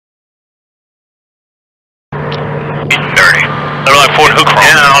Port hook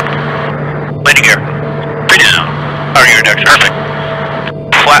down. Landing gear. 3 down. Power gear induction. Perfect.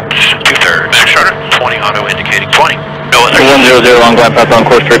 Flaps 2/3. Max starter. 20 auto indicating 20. No other. 100 long glide path on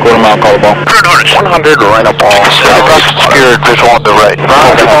course 3/4 mile, call the ball. Current harness. 100 right up all. Secured visual on the right.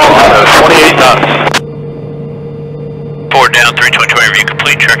 28 knots. Forward down 320 review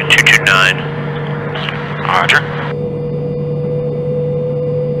complete. Tracking 229. Roger.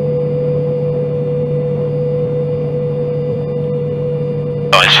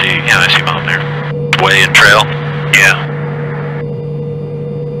 Oh, I see. Yeah, I see mom there. Way in trail. Yeah.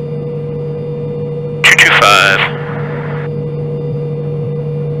 225.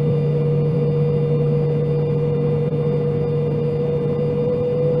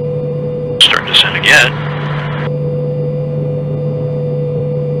 Start descent again.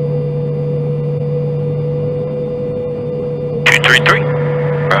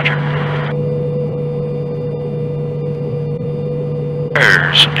 Roger.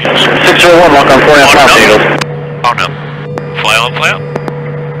 There's some needles. 601, lock on 4.5 knots needles. Oh no. Fly on, fly out.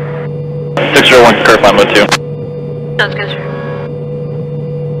 601, curve line mode 2. Sounds good, sir.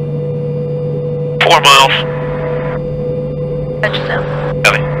 4 miles. Touchdown.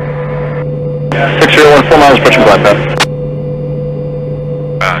 Heavy. 601, 4 miles approaching glide path.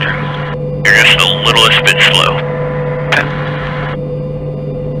 Roger. You're just the littlest bit slow.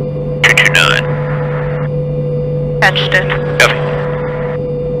 229. Touched it. Heavy.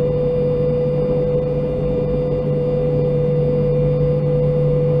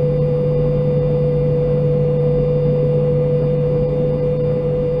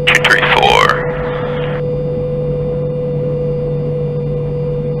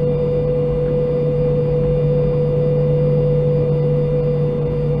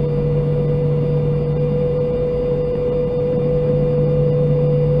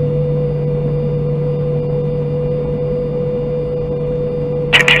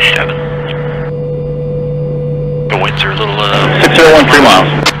 The winds are a little 601, 3 miles.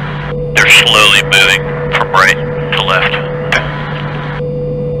 They're slowly moving from right to left.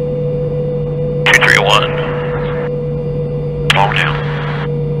 231. Long down.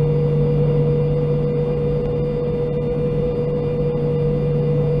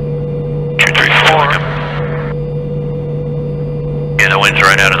 234. Yeah, the wind's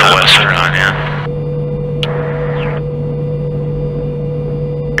right out of the west. Yeah.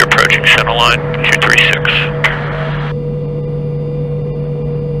 You're approaching center line. 236.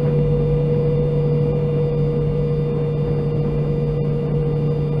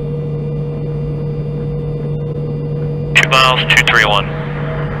 Miles 231.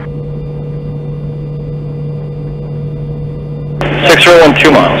 601,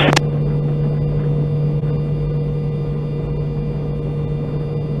 2 miles.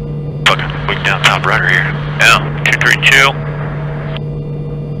 Fucking weak down top rudder here. Yeah, 232.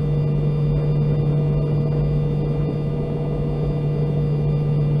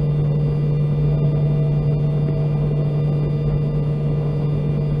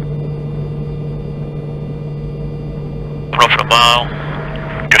 Roughing a mile,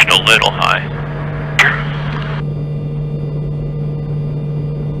 just a little high.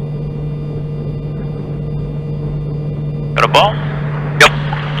 Got a ball? Yep.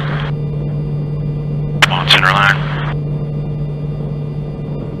 Come on, center line.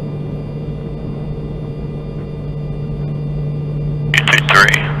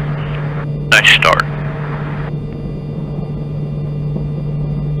 Three. Nice start.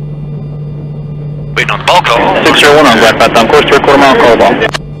 Waiting on the ball call. 601 on glide path on course 3/4 mile, call the ball.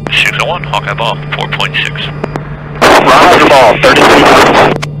 601, Hawkeye ball, 4.6. Roger ball, 30 feet.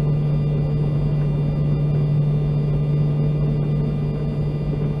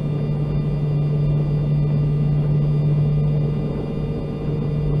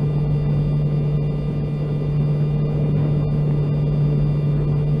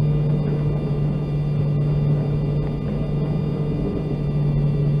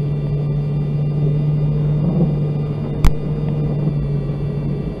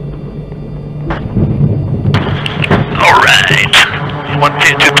 Alright.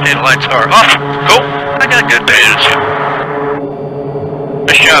 110, 2 lights are off. Cool. I got good news.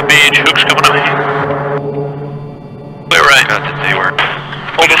 Nice job, Beach. Hook's coming up. Clear right. Got that they were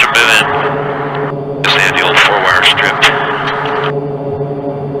holding some moving. Just they had the old 4-wire strip.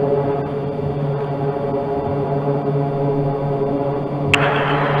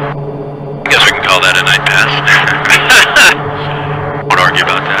 I guess we can call that a night pass. Won't argue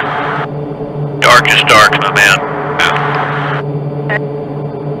about that. Dark is dark, my man. Yeah.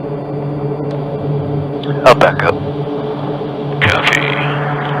 I'll back up.